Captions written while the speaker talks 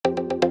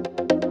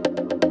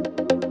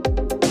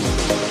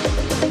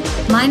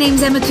My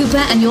name's Emma Cooper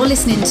and you're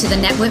listening to the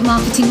Network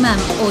Marketing Mum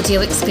audio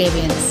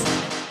experience.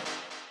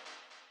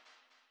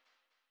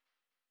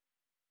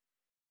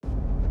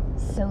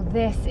 So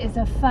this is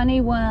a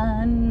funny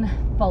one,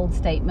 bold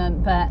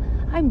statement, but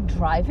I'm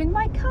driving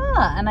my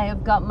car and I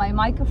have got my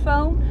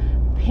microphone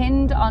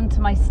pinned onto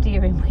my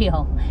steering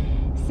wheel.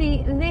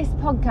 See, this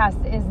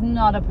podcast is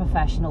not a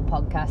professional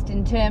podcast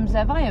in terms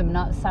of I am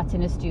not sat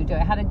in a studio.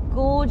 I had a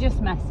gorgeous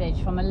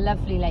message from a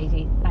lovely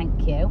lady,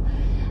 thank you,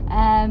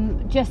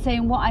 just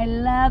saying what I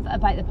love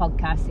about the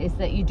podcast is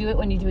that you do it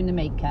when you're doing the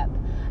makeup.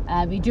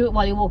 You do it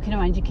while you're walking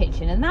around your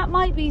kitchen, and that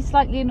might be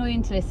slightly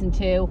annoying to listen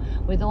to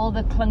with all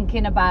the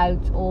clunking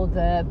about or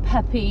the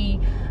puppy,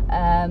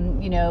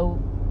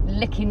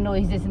 licking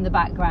noises in the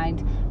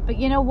background. But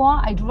you know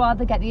what? I'd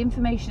rather get the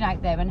information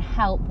out there and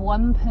help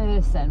one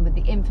person with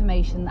the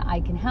information that I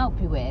can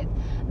help you with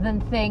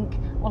than think,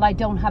 well, I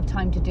don't have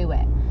time to do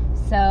it.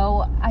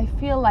 So I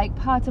feel like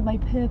part of my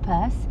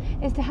purpose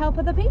is to help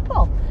other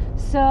people.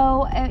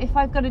 So if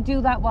I've got to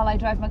do that while I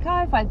drive my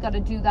car, if I've got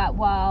to do that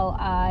while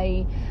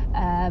I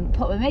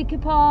put my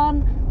makeup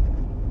on,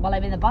 while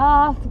I'm in the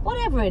bath,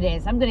 whatever it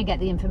is, I'm going to get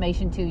the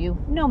information to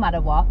you no matter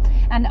what.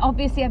 And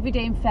obviously every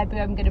day in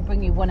February I'm going to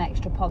bring you one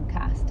extra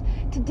podcast.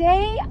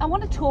 Today I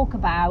want to talk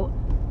about,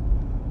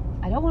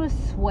 I don't want to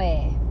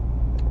swear,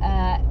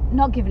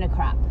 not giving a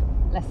crap.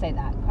 Let's say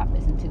that. Crap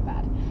isn't too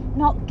bad.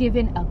 Not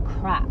giving a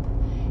crap.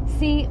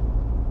 See,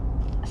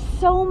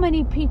 so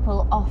many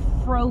people are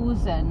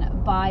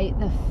frozen by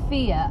the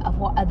fear of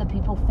what other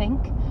people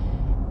think.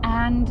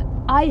 And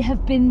I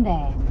have been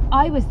there.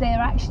 I was there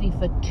actually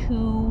for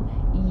 2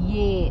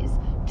 years.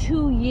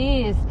 2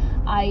 years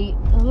I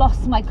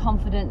lost my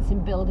confidence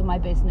in building my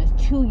business.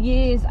 2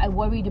 years I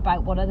worried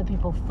about what other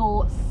people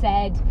thought,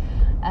 said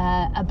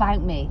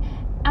about me.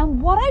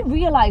 And what I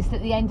realized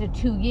at the end of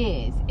 2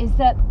 years is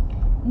that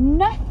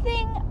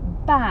nothing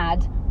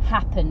bad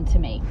happened to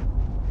me.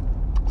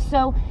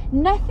 So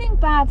nothing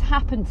bad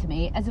happened to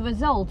me as a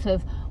result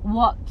of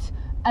what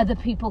other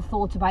people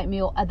thought about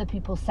me or other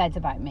people said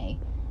about me.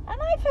 And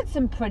I've had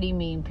some pretty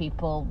mean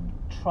people,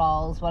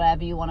 trolls,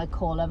 whatever you want to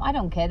call them. I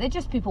don't care. They're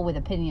just people with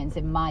opinions,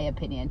 in my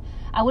opinion.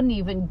 I wouldn't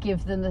even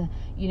give them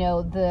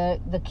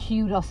the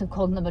kudos of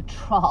calling them a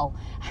troll.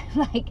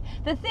 Like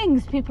the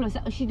things people have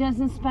said, oh, she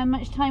doesn't spend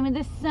much time with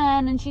the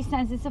son and she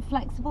says it's a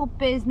flexible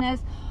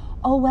business.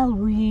 Oh, well,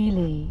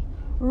 really?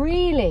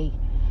 Really?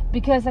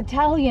 Because I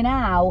tell you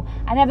now,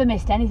 I never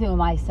missed anything with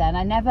my son.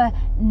 I never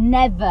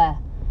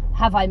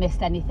have I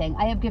missed anything.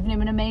 I have given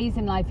him an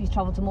amazing life. He's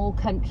travelled to more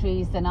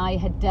countries than I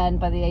had done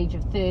by the age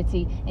of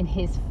 30 in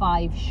his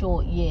 5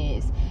 short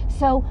years.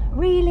 So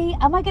really,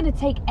 am I going to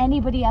take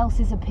anybody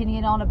else's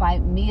opinion on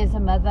about me as a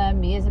mother,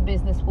 me as a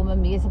businesswoman,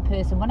 me as a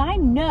person, when I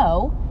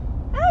know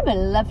I'm a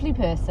lovely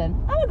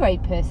person, I'm a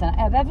great person,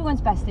 I have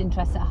everyone's best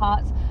interests at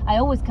heart, I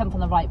always come from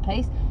the right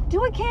place.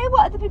 Do I care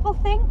what other people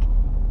think?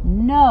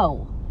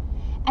 No.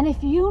 And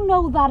if you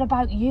know that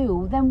about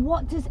you, then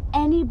what does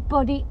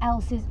anybody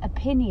else's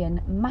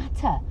opinion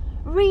matter?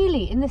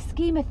 Really, in the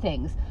scheme of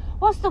things,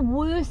 what's the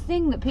worst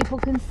thing that people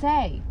can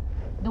say?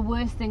 The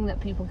worst thing that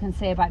people can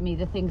say about me,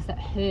 the things that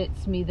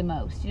hurts me the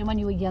most. You know, when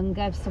you were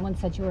younger, if someone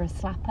said you were a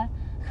slapper,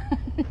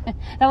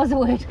 that was a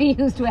word we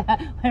used where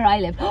I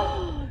lived.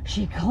 Oh,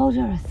 she called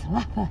her a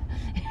slapper.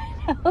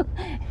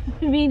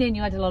 Meaning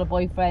you had a lot of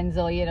boyfriends,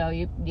 or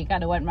you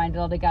kind of went around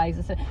a lot of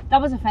guys. So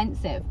that was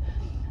offensive.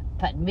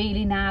 But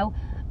really now,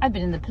 I've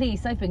been in the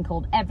police. I've been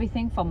called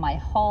everything from my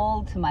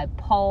haul to my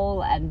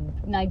pole, and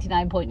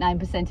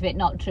 99.9% of it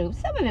not true.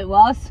 Some of it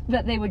was,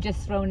 but they were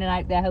just throwing it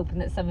out there hoping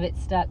that some of it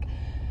stuck.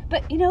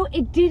 But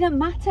it didn't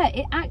matter.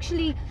 It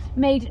actually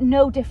made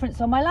no difference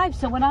on my life.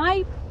 So when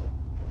I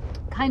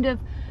kind of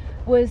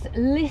was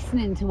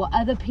listening to what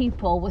other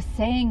people were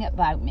saying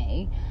about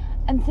me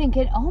and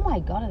thinking, oh my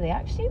God, are they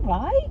actually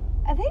right?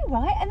 Are they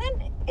right? And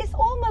then it's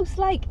almost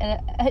like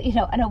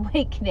an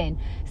awakening.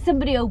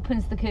 Somebody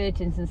opens the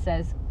curtains and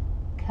says,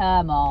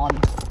 come on.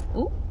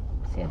 Ooh,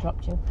 see, I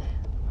dropped you.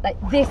 Like,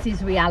 this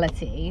is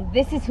reality.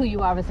 This is who you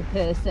are as a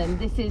person.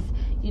 This is,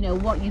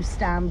 what you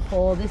stand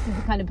for. This is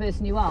the kind of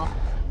person you are.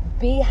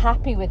 Be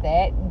happy with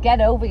it.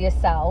 Get over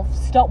yourself.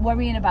 Stop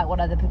worrying about what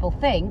other people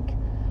think.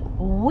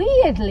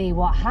 Weirdly,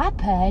 what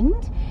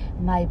happened?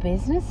 My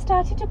business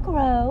started to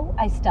grow.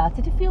 I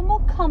started to feel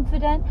more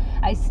confident.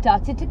 I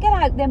started to get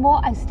out there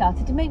more. I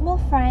started to make more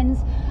friends.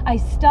 I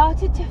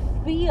started to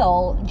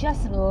feel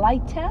just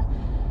lighter.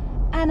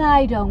 And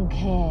I don't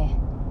care.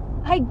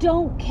 I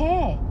don't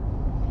care.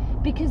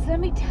 Because let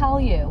me tell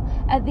you,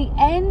 at the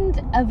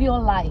end of your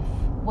life,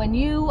 when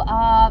you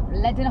are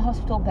laid in a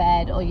hospital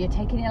bed or you're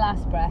taking your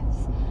last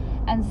breaths,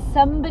 and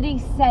somebody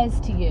says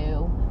to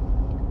you,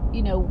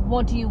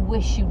 what do you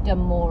wish you'd done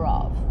more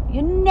of?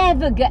 You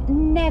never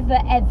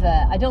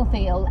ever, I don't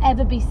think it'll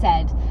ever be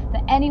said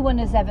that anyone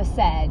has ever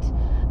said,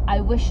 I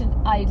wish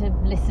I'd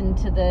have listened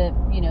to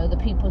the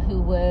people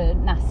who were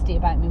nasty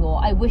about me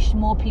more. I wish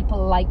more people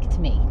liked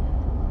me.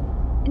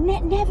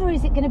 Never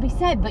is it going to be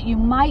said, but you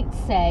might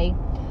say,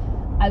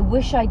 I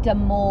wish I'd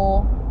done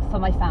more for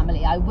my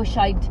family. I wish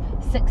I'd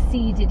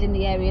succeeded in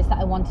the areas that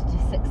I wanted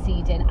to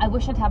succeed in. I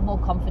wish I'd had more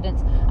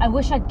confidence. I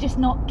wish I'd just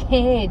not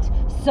cared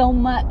so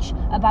much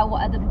about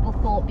what other people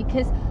thought,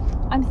 because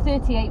I'm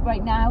 38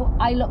 right now.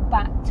 I look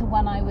back to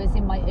when I was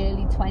in my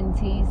early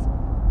 20s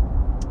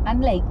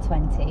and late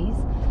 20s,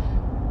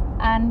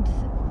 and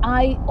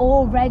I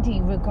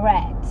already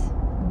regret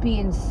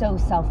being so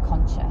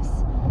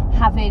self-conscious,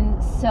 having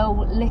so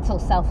little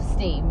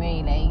self-esteem,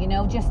 really, you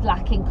know, just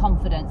lacking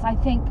confidence. I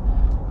think,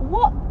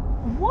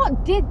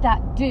 what did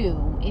that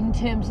do in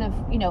terms of,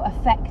 you know,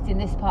 effect in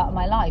this part of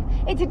my life?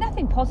 It did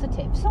nothing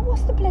positive. So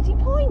what's the bloody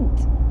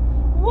point?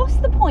 What's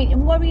the point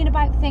in worrying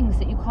about things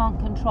that you can't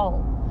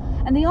control?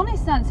 And the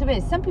honest answer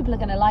is, some people are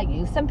going to like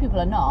you, some people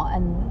are not,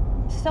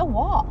 and so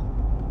what?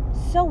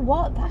 So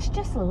what? That's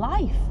just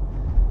life.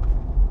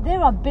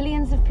 There are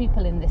billions of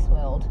people in this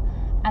world,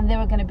 and there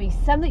are going to be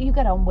some that you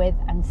get on with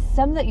and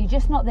some that you're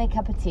just not their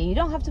cup of tea. You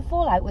don't have to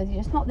fall out with,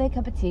 you're just not their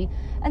cup of tea.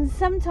 And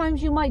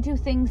sometimes you might do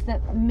things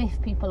that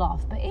miff people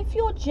off. But if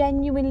you're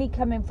genuinely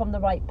coming from the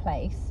right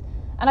place,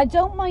 and I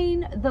don't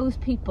mind those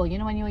people, you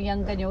know, when you were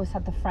younger and you always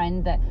had the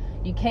friend that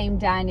you came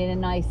down in a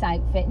nice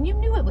outfit and you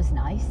knew it was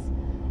nice.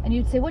 And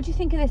you'd say, what do you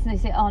think of this? And they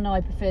say, oh no,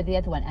 I prefer the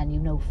other one. And you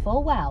know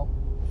full well.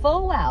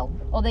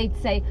 Or they'd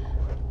say,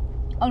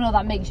 oh no,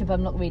 that makes your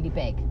bum look really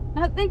big.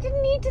 Now, they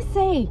didn't need to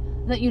say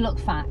that you look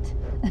fat.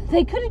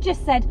 They could have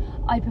just said,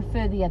 I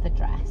prefer the other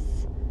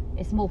dress.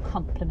 It's more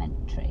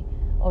complimentary,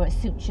 or it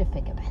suits your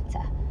figure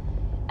better.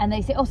 And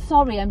they say, oh,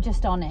 sorry, I'm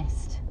just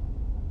honest.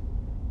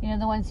 You know,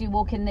 the ones you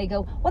walk in, they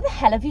go, what the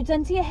hell have you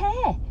done to your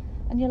hair?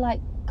 And you're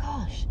like,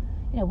 gosh,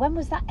 you know, when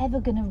was that ever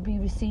going to be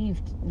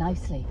received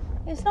nicely?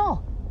 It's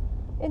not.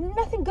 And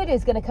nothing good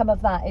is going to come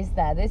of that, is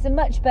there? There's a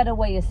much better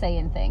way of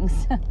saying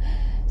things.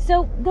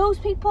 So those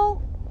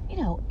people, you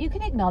know, you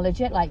can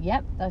acknowledge it, like,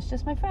 yep, that's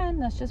just my friend,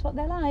 that's just what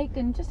they're like,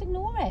 and just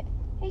ignore it.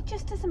 It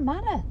just doesn't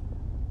matter.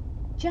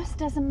 Just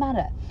doesn't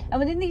matter. And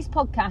within these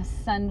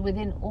podcasts and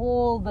within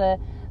all the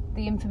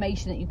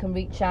information that you can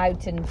reach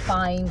out and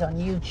find on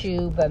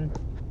YouTube, and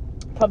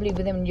probably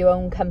within your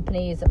own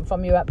companies and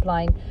from your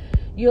upline,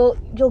 you'll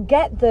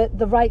get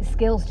the right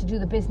skills to do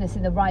the business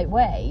in the right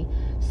way,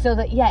 so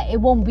that, yeah,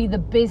 it won't be the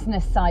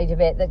business side of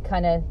it that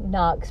kind of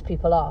narks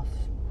people off.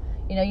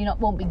 You know, you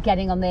won't be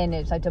getting on their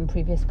nerves. I've done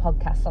previous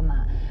podcasts on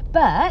that.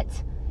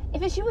 But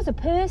if it's you as a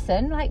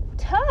person, like,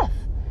 tough.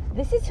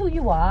 This is who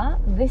you are.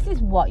 This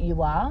is what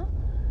you are.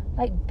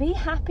 Like, be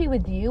happy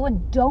with you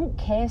and don't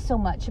care so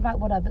much about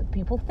what other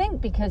people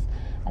think, because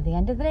at the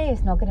end of the day,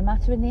 it's not going to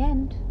matter in the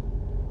end.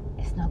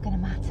 It's not going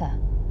to matter.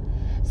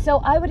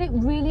 So I would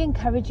really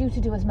encourage you to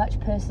do as much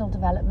personal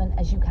development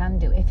as you can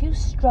do. If you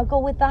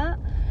struggle with that,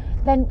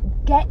 then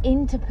get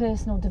into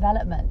personal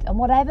development. And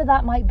whatever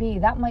that might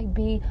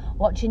be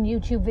watching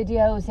YouTube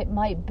videos, it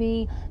might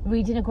be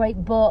reading a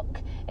great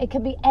book, it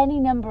can be any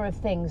number of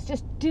things.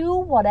 Just do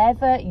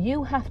whatever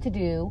you have to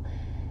do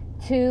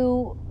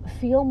to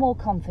feel more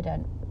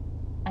confident.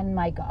 And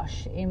my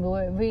gosh,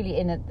 we're really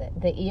in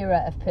the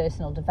era of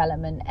personal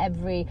development.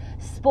 Every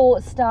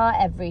sports star,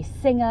 every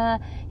singer,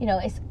 you know,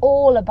 it's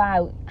all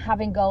about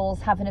having goals,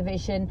 having a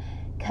vision,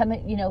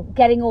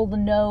 getting all the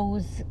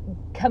no's,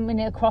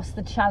 coming across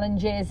the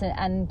challenges,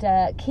 and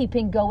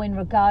keeping going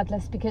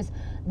regardless, because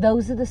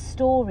those are the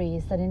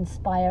stories that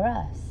inspire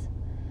us.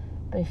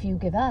 But if you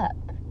give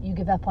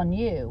up on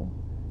you're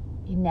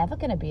never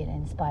going to be an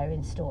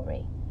inspiring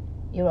story.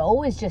 You're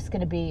always just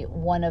going to be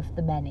one of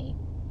the many.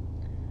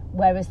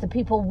 Whereas the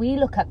people we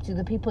look up to,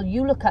 the people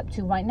you look up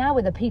to right now,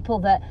 are the people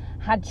that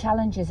had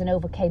challenges and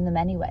overcame them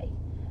anyway.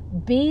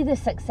 Be the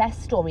success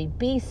story.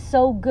 Be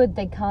so good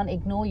they can't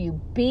ignore you.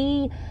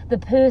 Be the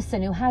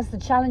person who has the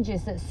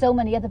challenges that so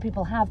many other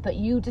people have, but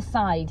you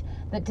decide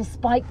that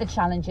despite the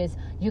challenges,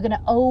 you're going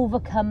to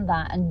overcome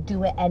that and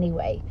do it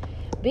anyway.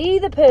 Be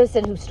the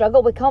person who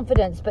struggled with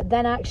confidence, but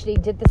then actually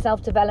did the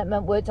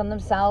self-development, worked on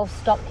themselves,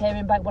 stopped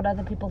caring about what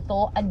other people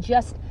thought, and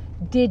just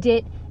did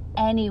it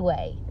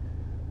anyway.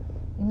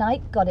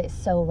 Nike got it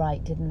so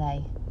right, didn't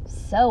they?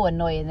 So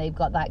annoying they've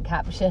got that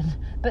caption,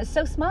 but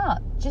so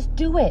smart. Just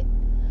do it.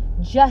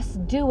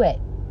 Just do it.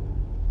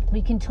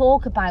 We can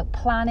talk about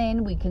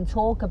planning. We can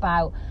talk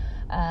about,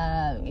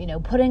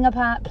 putting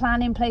a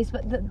plan in place.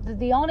 But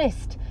the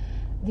honest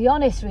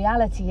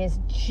reality is,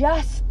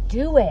 just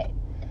do it.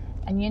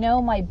 And you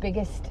know, my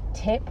biggest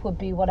tip would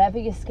be, whatever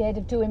you're scared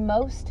of doing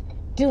most,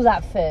 do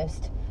that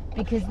first,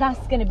 because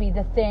that's going to be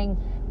the thing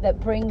that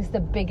brings the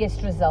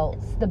biggest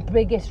results, the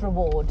biggest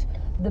reward,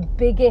 the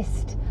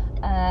biggest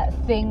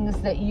things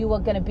that you are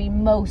going to be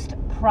most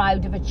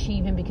proud of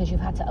achieving, because you've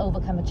had to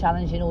overcome a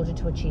challenge in order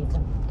to achieve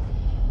them.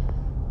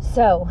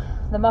 So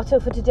the motto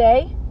for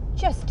today,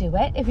 just do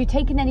it. If you've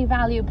taken any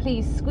value,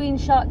 please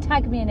screenshot,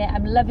 tag me in it.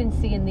 I'm loving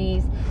seeing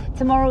these.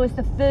 Tomorrow is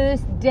the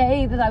first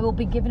day that I will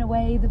be giving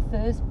away the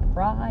first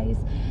prize.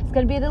 It's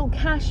going to be a little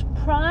cash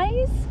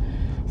prize,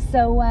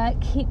 so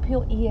keep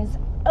your ears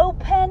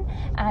open,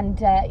 and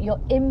your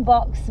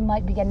inbox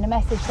might be getting a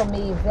message from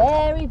me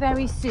very,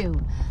 very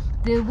soon.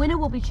 The winner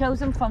will be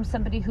chosen from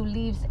somebody who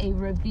leaves a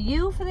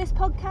review for this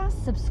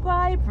podcast.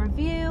 Subscribe,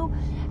 review,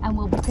 and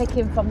we'll be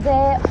picking from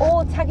there,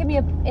 or tagging me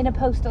in a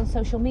post on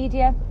social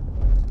media.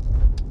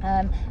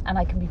 And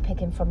I can be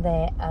picking from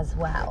there as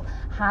well.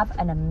 Have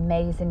an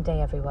amazing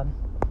day, everyone.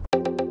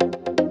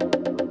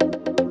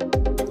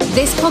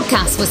 This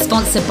podcast was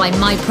sponsored by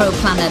My Pro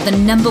Planner, the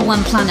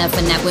 #1 planner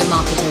for network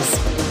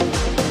marketers.